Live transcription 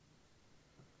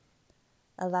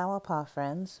Alawapa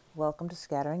friends, welcome to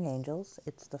Scattering Angels.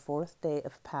 It's the fourth day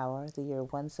of Power, the year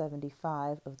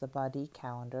 175 of the Badi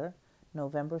calendar,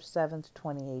 November 7th,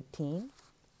 2018.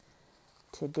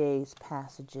 Today's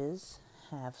passages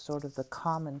have sort of the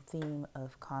common theme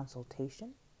of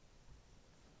consultation.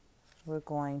 We're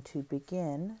going to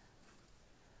begin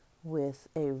with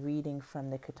a reading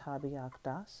from the Kitab-i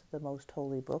Aqdas, the Most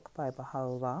Holy Book by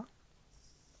Baha'u'llah.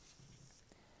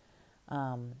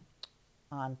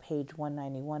 On page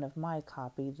 191 of my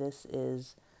copy, this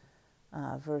is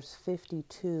verse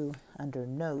 52 under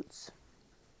Notes.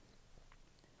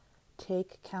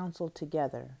 Take counsel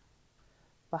together.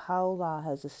 Baha'u'llah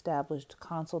has established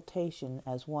consultation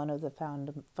as one of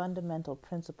the fundamental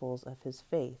principles of his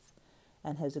faith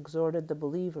and has exhorted the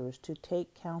believers to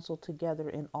take counsel together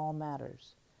in all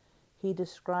matters. He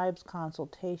describes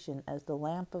consultation as the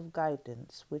lamp of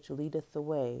guidance which leadeth the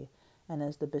way and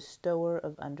as the bestower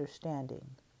of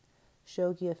understanding.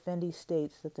 Shoghi Effendi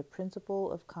states that the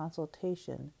principle of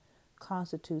consultation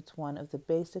constitutes one of the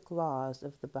basic laws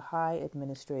of the Baha'i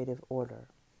administrative order.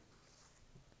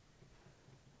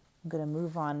 I'm going to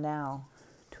move on now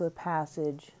to a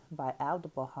passage by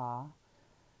Abdu'l-Baha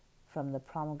from the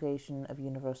Promulgation of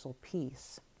Universal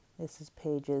Peace. This is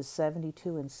pages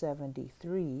 72 and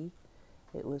 73.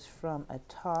 It was from a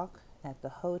talk at the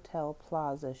Hotel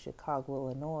Plaza, Chicago,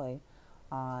 Illinois,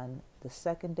 on the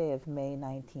second day of May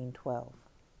 1912.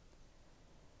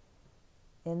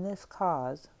 In this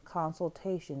cause,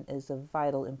 consultation is of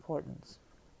vital importance,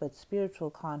 but spiritual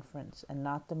conference and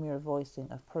not the mere voicing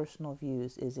of personal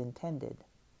views is intended.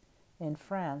 In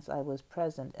France, I was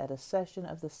present at a session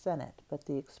of the Senate, but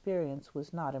the experience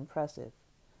was not impressive.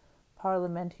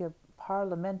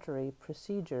 Parliamentary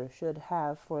procedure should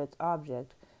have for its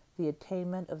object the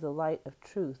attainment of the light of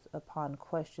truth upon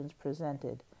questions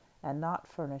presented, and not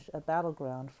furnish a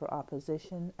battleground for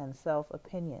opposition and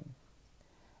self-opinion.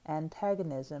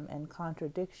 Antagonism and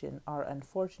contradiction are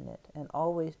unfortunate and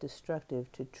always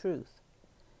destructive to truth.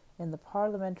 In the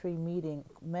parliamentary meeting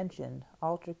mentioned,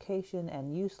 altercation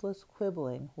and useless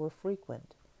quibbling were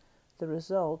frequent. The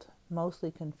result, mostly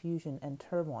confusion and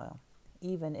turmoil.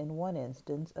 Even in one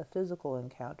instance, a physical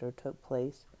encounter took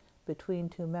place between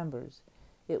two members.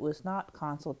 It was not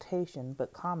consultation,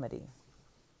 but comedy.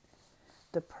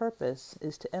 The purpose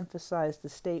is to emphasize the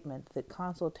statement that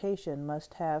consultation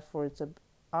must have for its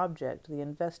object the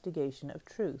investigation of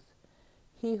truth.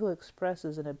 He who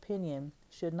expresses an opinion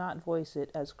should not voice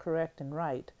it as correct and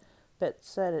right, but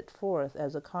set it forth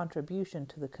as a contribution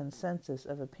to the consensus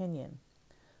of opinion.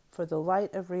 For the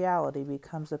light of reality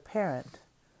becomes apparent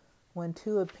when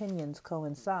two opinions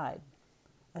coincide.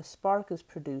 A spark is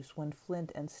produced when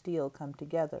flint and steel come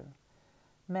together.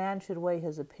 Man should weigh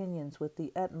his opinions with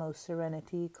the utmost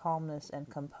serenity, calmness, and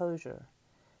composure.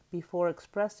 Before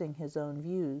expressing his own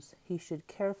views, he should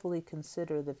carefully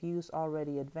consider the views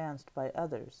already advanced by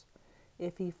others.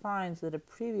 If he finds that a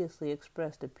previously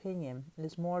expressed opinion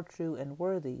is more true and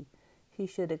worthy, he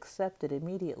should accept it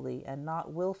immediately and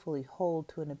not willfully hold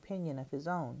to an opinion of his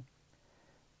own.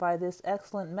 By this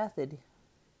excellent method,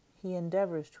 he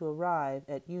endeavors to arrive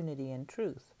at unity and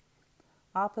truth.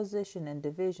 Opposition and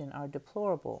division are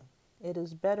deplorable. It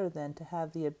is better then to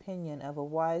have the opinion of a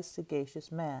wise,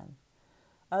 sagacious man.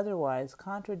 Otherwise,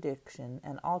 contradiction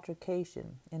and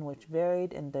altercation, in which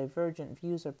varied and divergent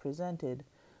views are presented,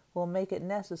 will make it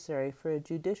necessary for a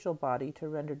judicial body to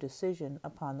render decision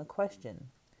upon the question.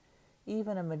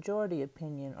 Even a majority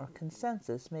opinion or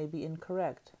consensus may be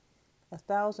incorrect.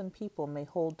 1,000 people may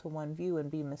hold to one view and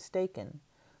be mistaken,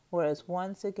 whereas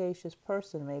one sagacious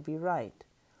person may be right.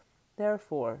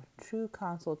 Therefore, true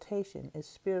consultation is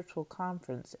spiritual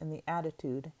conference in the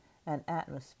attitude and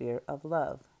atmosphere of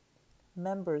love.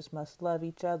 Members must love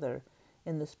each other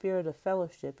in the spirit of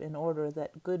fellowship in order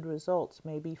that good results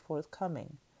may be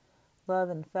forthcoming. Love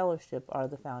and fellowship are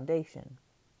the foundation.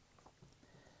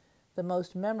 The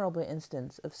most memorable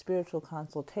instance of spiritual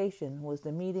consultation was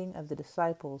the meeting of the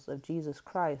disciples of Jesus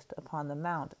Christ upon the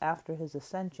Mount after his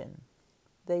ascension.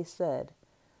 They said,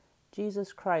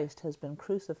 Jesus Christ has been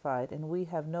crucified, and we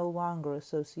have no longer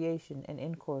association and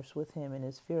intercourse with him in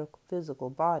his physical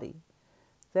body.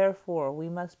 Therefore, we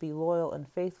must be loyal and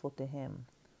faithful to him.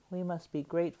 We must be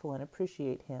grateful and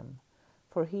appreciate him,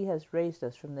 for he has raised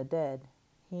us from the dead.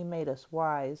 He made us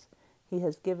wise. He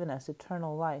has given us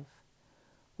eternal life.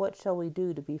 What shall we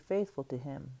do to be faithful to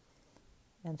him?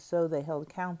 And so they held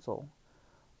counsel.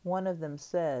 One of them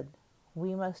said,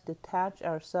 we must detach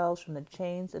ourselves from the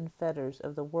chains and fetters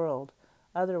of the world,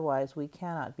 otherwise we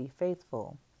cannot be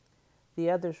faithful. The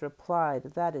others replied,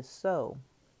 that is so.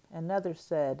 Another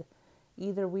said,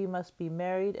 Either we must be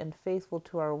married and faithful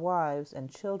to our wives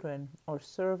and children, or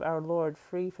serve our Lord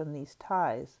free from these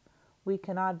ties. We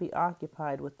cannot be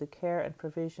occupied with the care and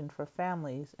provision for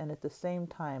families and at the same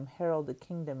time herald the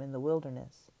kingdom in the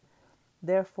wilderness.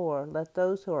 Therefore, let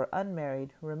those who are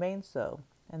unmarried remain so,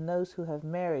 and those who have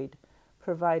married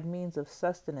provide means of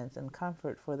sustenance and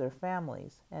comfort for their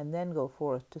families, and then go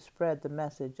forth to spread the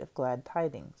message of glad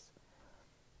tidings.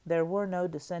 There were no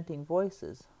dissenting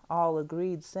voices. All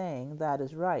agreed, saying, "That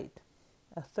is right."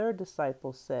 A third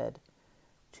disciple said,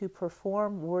 "To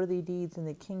perform worthy deeds in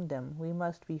the kingdom, we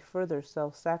must be further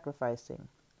self-sacrificing.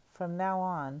 From now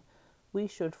on, we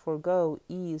should forego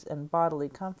ease and bodily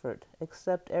comfort,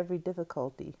 accept every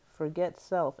difficulty, forget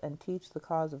self, and teach the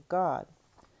cause of God."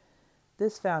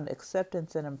 This found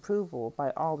acceptance and approval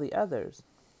by all the others.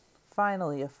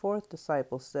 Finally, a fourth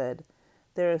disciple said,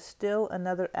 "There is still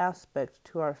another aspect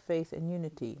to our faith and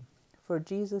unity. For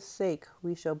Jesus' sake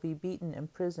we shall be beaten,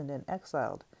 imprisoned, and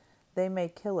exiled. They may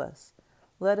kill us.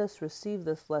 Let us receive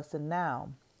this lesson now.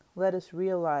 Let us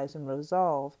realize and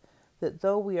resolve that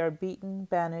though we are beaten,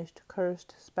 banished,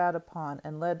 cursed, spat upon,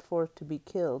 and led forth to be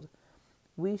killed,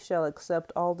 we shall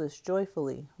accept all this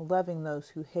joyfully, loving those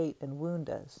who hate and wound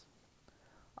us."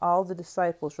 All the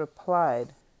disciples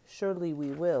replied, "Surely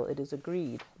we will. It is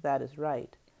agreed. That is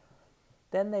right."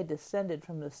 Then they descended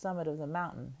from the summit of the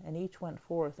mountain, and each went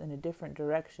forth in a different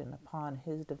direction upon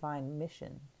his divine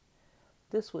mission.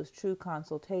 This was true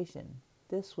consultation.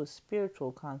 This was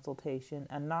spiritual consultation,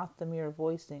 and not the mere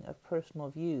voicing of personal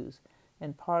views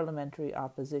in parliamentary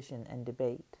opposition and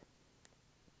debate.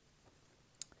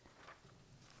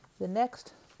 The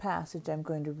next passage I'm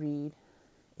going to read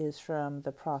is from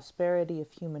The Prosperity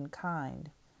of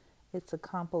Humankind. It's a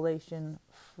compilation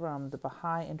from the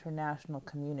Baha'i International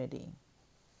Community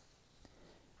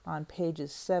on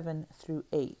pages 7 through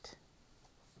 8.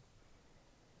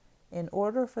 In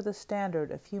order for the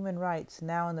standard of human rights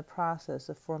now in the process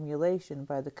of formulation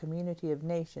by the community of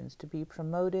nations to be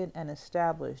promoted and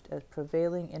established as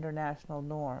prevailing international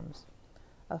norms,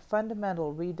 a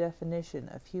fundamental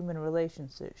redefinition of human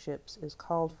relationships is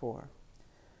called for.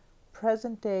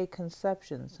 Present-day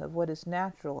conceptions of what is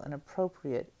natural and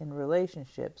appropriate in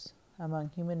relationships among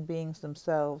human beings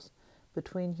themselves,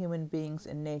 between human beings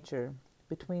and nature,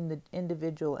 between the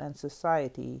individual and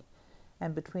society,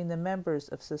 and between the members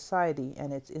of society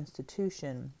and its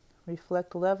institution,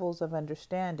 reflect levels of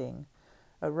understanding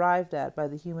arrived at by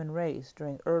the human race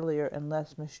during earlier and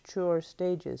less mature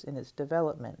stages in its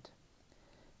development.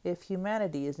 If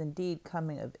humanity is indeed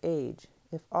coming of age,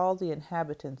 if all the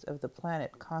inhabitants of the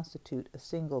planet constitute a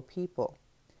single people,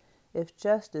 if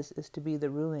justice is to be the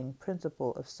ruling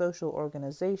principle of social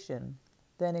organization,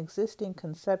 then existing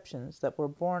conceptions that were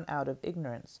born out of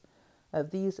ignorance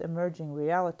of these emerging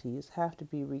realities have to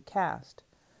be recast.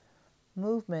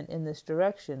 Movement in this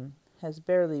direction has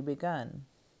barely begun.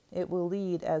 It will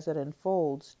lead, as it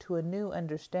unfolds, to a new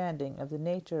understanding of the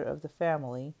nature of the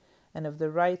family and of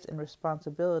the rights and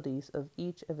responsibilities of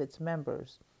each of its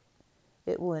members.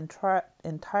 It will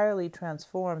entirely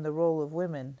transform the role of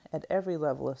women at every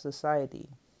level of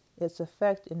society. Its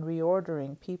effect in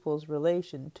reordering people's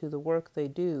relation to the work they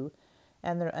do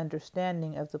and their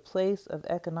understanding of the place of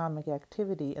economic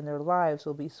activity in their lives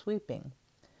will be sweeping.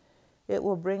 It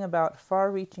will bring about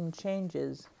far-reaching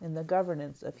changes in the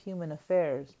governance of human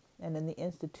affairs and in the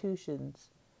institutions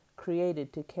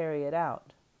created to carry it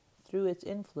out. Through its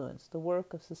influence, the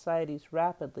work of society's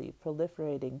rapidly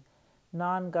proliferating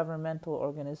non-governmental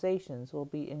organizations will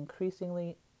be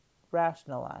increasingly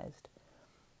rationalized.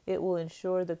 It will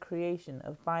ensure the creation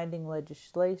of binding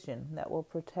legislation that will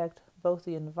protect both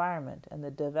the environment and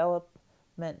the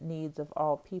development needs of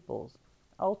all peoples.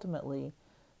 Ultimately,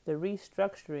 the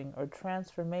restructuring or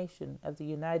transformation of the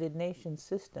United Nations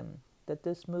system that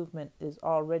this movement is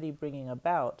already bringing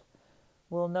about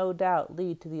will no doubt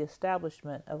lead to the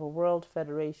establishment of a World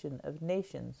Federation of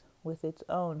Nations with its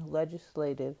own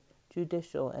legislative,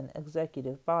 judicial, and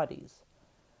executive bodies.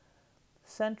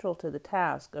 Central to the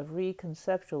task of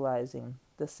reconceptualizing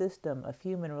the system of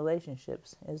human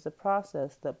relationships is the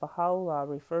process that Baha'u'llah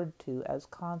referred to as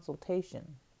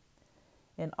consultation.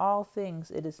 In all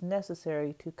things it is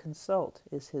necessary to consult,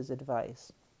 is his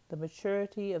advice. The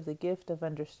maturity of the gift of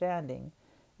understanding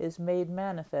is made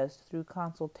manifest through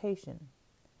consultation.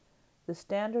 The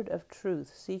standard of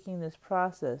truth seeking this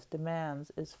process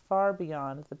demands is far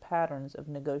beyond the patterns of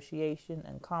negotiation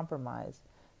and compromise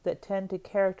that tend to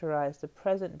characterize the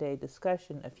present-day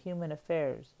discussion of human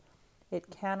affairs.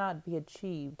 It cannot be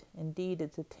achieved. Indeed,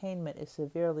 its attainment is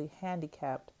severely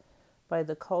handicapped by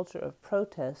the culture of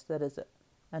protest that is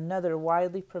another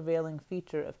widely prevailing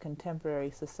feature of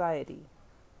contemporary society.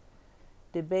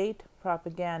 Debate,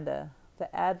 propaganda, the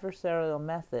adversarial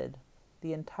method,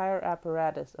 the entire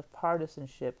apparatus of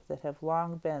partisanship that have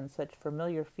long been such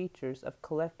familiar features of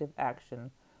collective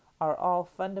action are all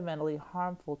fundamentally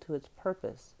harmful to its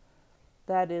purpose,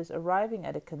 that is, arriving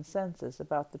at a consensus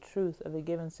about the truth of a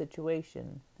given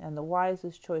situation and the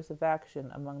wisest choice of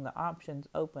action among the options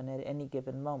open at any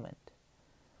given moment.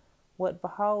 What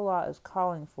Baha'u'llah is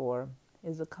calling for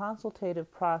is a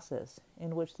consultative process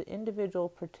in which the individual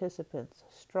participants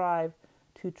strive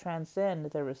to transcend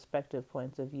their respective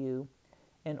points of view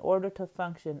in order to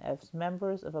function as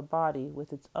members of a body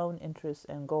with its own interests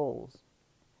and goals.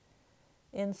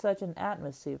 In such an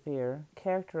atmosphere,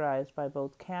 characterized by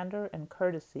both candor and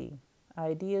courtesy,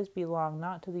 ideas belong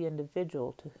not to the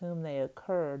individual to whom they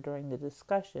occur during the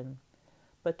discussion,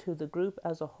 but to the group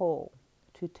as a whole,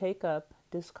 to take up,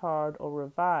 discard, or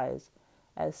revise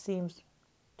as seems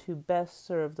to best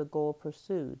serve the goal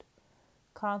pursued.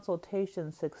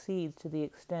 Consultation succeeds to the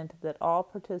extent that all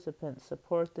participants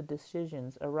support the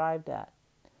decisions arrived at,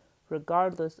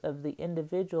 regardless of the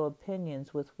individual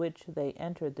opinions with which they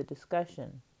entered the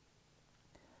discussion.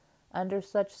 Under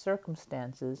such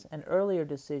circumstances, an earlier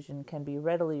decision can be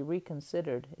readily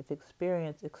reconsidered if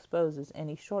experience exposes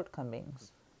any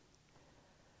shortcomings.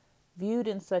 Viewed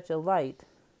in such a light,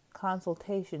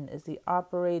 consultation is the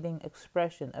operating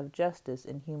expression of justice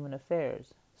in human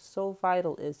affairs. So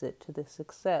vital is it to the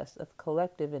success of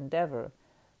collective endeavor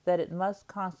that it must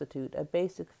constitute a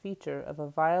basic feature of a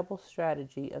viable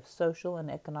strategy of social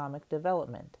and economic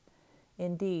development.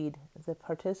 Indeed, the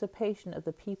participation of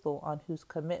the people on whose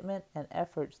commitment and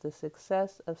efforts the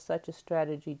success of such a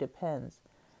strategy depends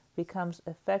becomes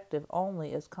effective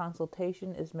only as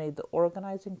consultation is made the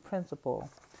organizing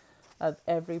principle of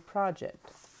every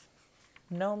project.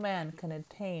 No man can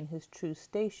attain his true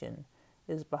station,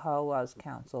 is Baha'u'llah's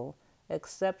counsel,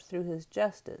 except through his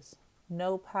justice.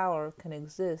 No power can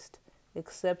exist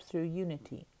except through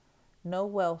unity. No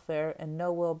welfare and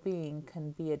no well-being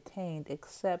can be attained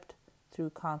except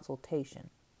through consultation.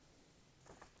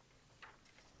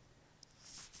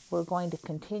 We're going to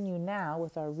continue now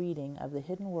with our reading of the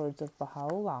hidden words of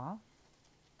Baha'u'llah,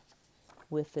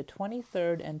 with the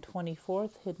 23rd and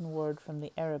 24th hidden word from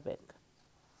the Arabic.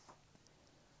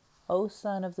 O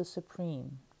Son of the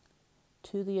Supreme,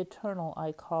 to the Eternal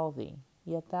I call thee,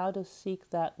 yet thou dost seek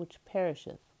that which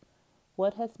perisheth.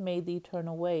 What hath made thee turn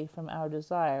away from our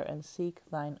desire and seek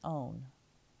thine own?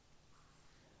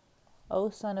 O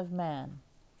Son of Man,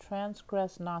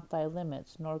 transgress not thy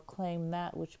limits, nor claim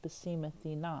that which beseemeth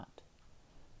thee not.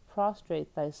 Prostrate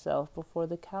thyself before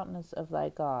the countenance of thy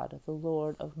God, the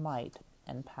Lord of might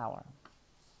and power.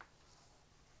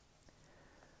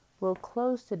 We'll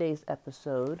close today's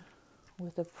episode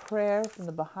with a prayer from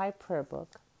the Baha'i Prayer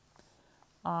Book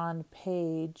on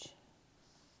page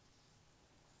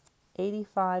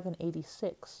 85 and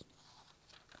 86,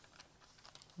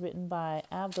 written by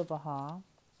Abdu'l-Baha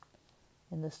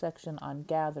in the section on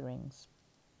gatherings.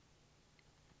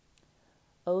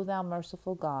 O thou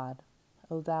merciful God,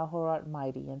 O thou who art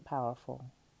mighty and powerful,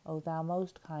 O thou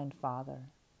most kind Father,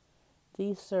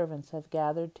 these servants have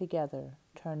gathered together,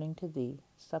 turning to thee,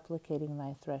 supplicating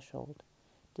thy threshold,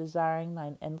 desiring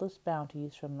thine endless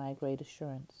bounties from thy great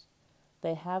assurance.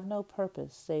 They have no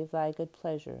purpose save thy good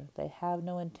pleasure. They have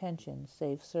no intention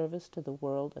save service to the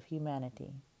world of humanity.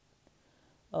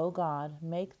 O God,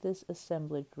 make this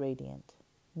assemblage radiant.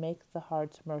 Make the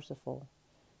hearts merciful.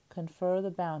 Confer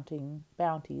the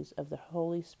bounties of the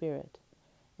Holy Spirit.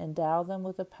 Endow them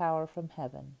with a power from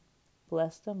heaven.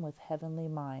 Bless them with heavenly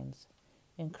minds.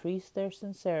 Increase their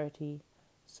sincerity,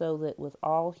 so that with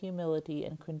all humility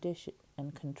and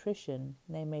contrition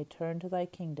they may turn to thy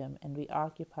kingdom and be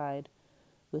occupied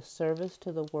with service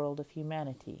to the world of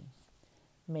humanity.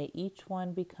 May each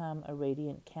one become a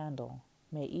radiant candle.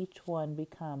 May each one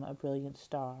become a brilliant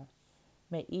star.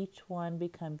 May each one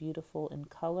become beautiful in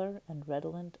color and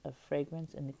redolent of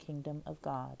fragrance in the kingdom of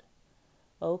God.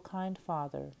 O kind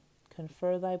Father,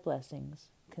 confer thy blessings.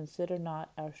 Consider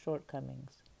not our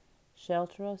shortcomings.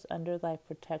 Shelter us under thy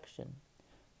protection.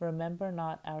 Remember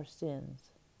not our sins.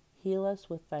 Heal us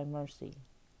with thy mercy.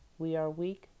 We are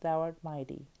weak, thou art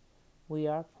mighty. We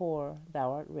are poor,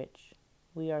 thou art rich.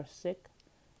 We are sick,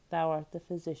 thou art the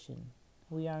physician.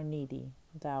 We are needy,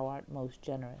 thou art most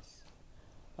generous.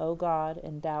 O God,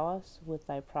 endow us with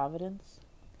thy providence.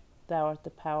 Thou art the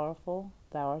powerful,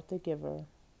 thou art the giver,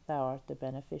 thou art the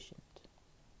beneficent.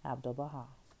 Abdu'l-Baha.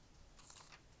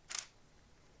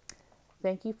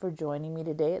 Thank you for joining me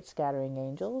today at Scattering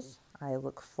Angels. I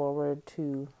look forward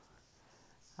to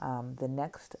the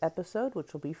next episode,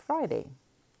 which will be Friday.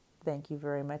 Thank you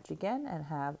very much again, and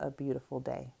have a beautiful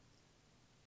day.